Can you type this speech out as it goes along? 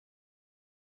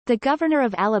The Governor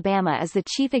of Alabama is the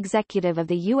chief executive of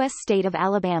the U.S. state of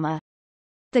Alabama.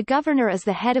 The governor is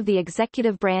the head of the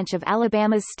executive branch of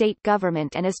Alabama's state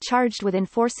government and is charged with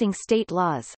enforcing state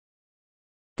laws.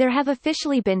 There have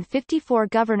officially been 54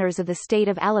 governors of the state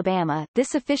of Alabama.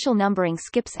 This official numbering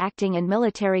skips acting and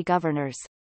military governors.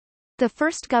 The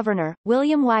first governor,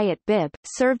 William Wyatt Bibb,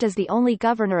 served as the only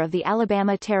governor of the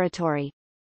Alabama Territory.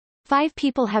 5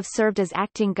 people have served as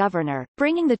acting governor,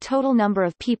 bringing the total number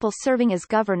of people serving as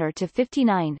governor to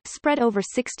 59, spread over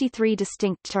 63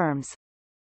 distinct terms.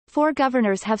 4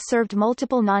 governors have served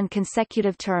multiple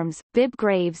non-consecutive terms. Bibb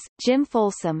Graves, Jim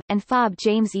Folsom, and Fob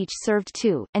James each served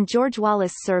 2, and George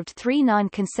Wallace served 3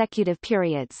 non-consecutive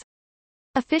periods.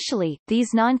 Officially,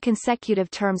 these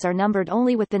non-consecutive terms are numbered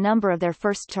only with the number of their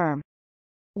first term.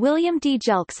 William D.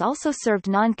 Jelks also served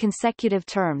non-consecutive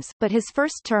terms, but his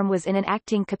first term was in an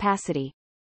acting capacity.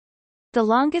 The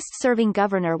longest-serving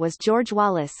governor was George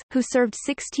Wallace, who served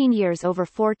 16 years over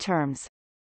 4 terms.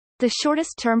 The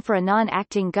shortest term for a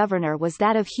non-acting governor was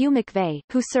that of Hugh McVey,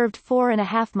 who served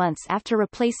 4.5 months after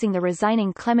replacing the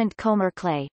resigning Clement Comer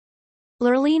Clay.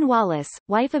 Lurleen Wallace,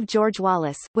 wife of George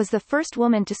Wallace, was the first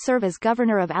woman to serve as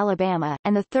governor of Alabama,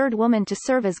 and the third woman to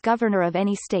serve as governor of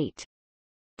any state.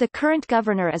 The current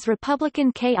governor is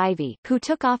Republican Kay Ivey, who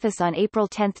took office on April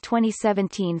 10,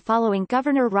 2017 following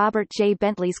Governor Robert J.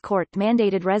 Bentley's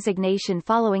court-mandated resignation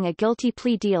following a guilty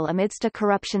plea deal amidst a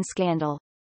corruption scandal.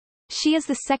 She is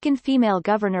the second female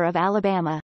governor of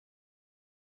Alabama.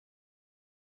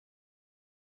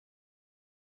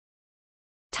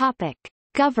 Topic: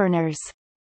 Governors.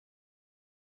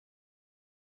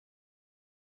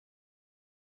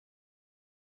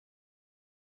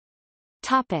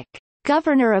 Topic: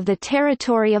 Governor of the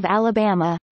Territory of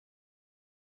Alabama.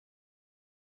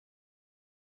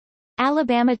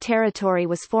 Alabama Territory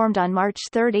was formed on March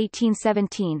 3,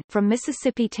 1817, from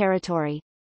Mississippi Territory.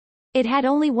 It had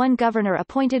only one governor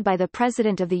appointed by the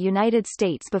President of the United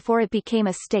States before it became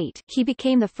a state. He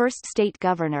became the first state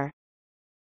governor.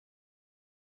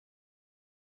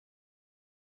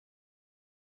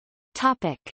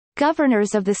 Topic: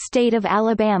 Governors of the state of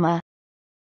Alabama.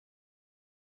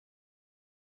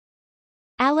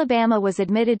 Alabama was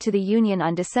admitted to the Union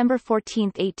on December 14,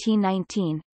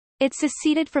 1819. It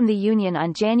seceded from the Union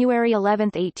on January 11,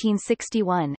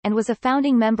 1861, and was a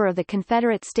founding member of the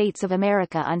Confederate States of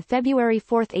America on February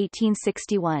 4,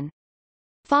 1861.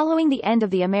 Following the end of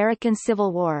the American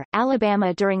Civil War,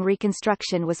 Alabama during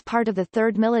Reconstruction was part of the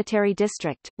 3rd Military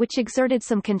District, which exerted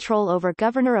some control over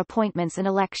governor appointments and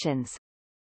elections.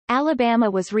 Alabama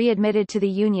was readmitted to the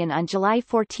Union on July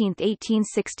 14,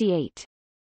 1868.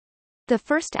 The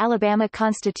first Alabama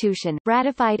Constitution,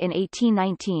 ratified in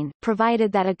 1819,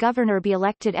 provided that a governor be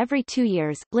elected every 2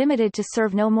 years, limited to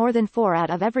serve no more than 4 out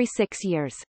of every 6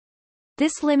 years.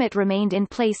 This limit remained in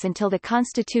place until the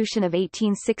Constitution of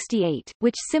 1868,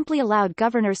 which simply allowed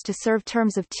governors to serve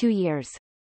terms of 2 years.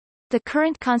 The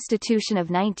current Constitution of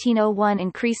 1901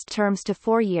 increased terms to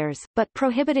 4 years, but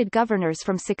prohibited governors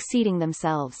from succeeding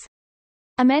themselves.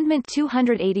 Amendment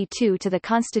 282 to the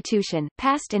Constitution,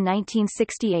 passed in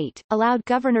 1968, allowed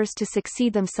governors to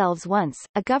succeed themselves once.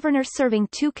 A governor serving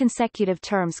 2 consecutive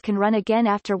terms can run again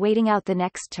after waiting out the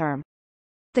next term.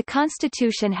 The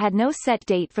Constitution had no set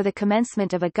date for the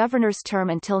commencement of a governor's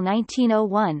term until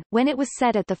 1901, when it was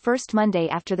set at the first Monday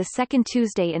after the second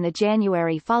Tuesday in the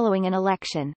January following an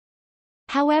election.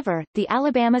 However, the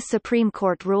Alabama Supreme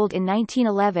Court ruled in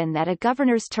 1911 that a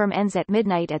governor's term ends at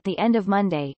midnight at the end of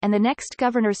Monday, and the next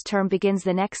governor's term begins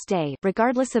the next day,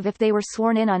 regardless of if they were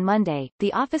sworn in on Monday.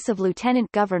 The office of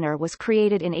lieutenant governor was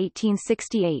created in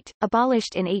 1868,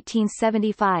 abolished in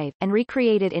 1875, and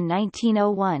recreated in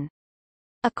 1901.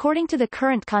 According to the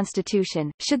current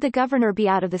Constitution, should the governor be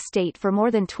out of the state for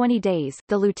more than 20 days,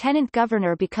 the lieutenant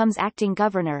governor becomes acting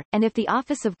governor, and if the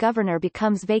office of governor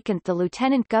becomes vacant the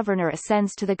lieutenant governor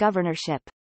ascends to the governorship.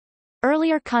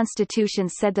 Earlier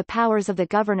constitutions said the powers of the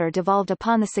governor devolved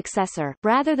upon the successor,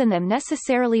 rather than them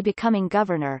necessarily becoming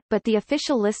governor, but the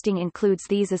official listing includes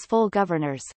these as full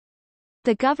governors.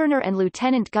 The governor and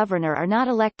lieutenant governor are not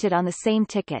elected on the same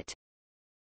ticket.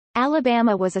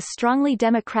 Alabama was a strongly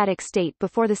Democratic state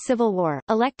before the Civil War,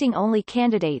 electing only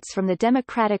candidates from the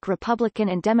Democratic, Republican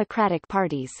and Democratic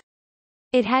parties.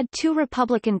 It had 2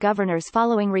 Republican governors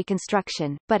following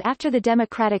Reconstruction, but after the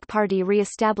Democratic Party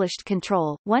re-established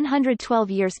control,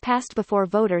 112 years passed before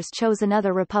voters chose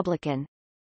another Republican.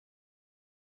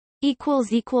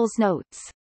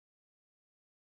 Notes